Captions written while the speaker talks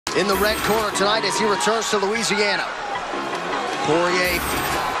in the red corner tonight as he returns to Louisiana. Poirier,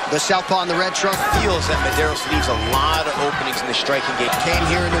 the southpaw in the red trunk. Feels that Medeiros leaves a lot of openings in the striking game. Came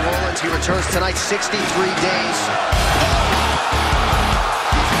here in New Orleans. He returns tonight, 63 days.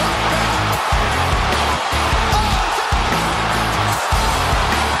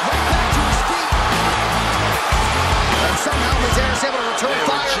 And somehow Medeiros able to return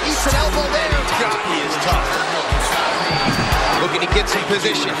fire. Eats an elbow there. God, he is tough. Looking to get some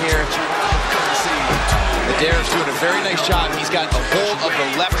position here. Medeiros doing a very nice job. He's got a hold of the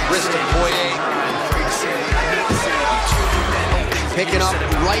left wrist of Poirier. Picking up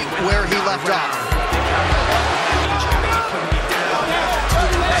right where he left off.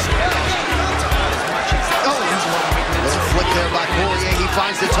 Oh, little flick there by Poirier. He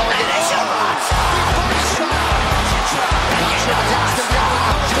finds the target. Not sure Medeiros can be able to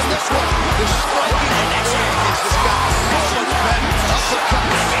cover from this one. The striking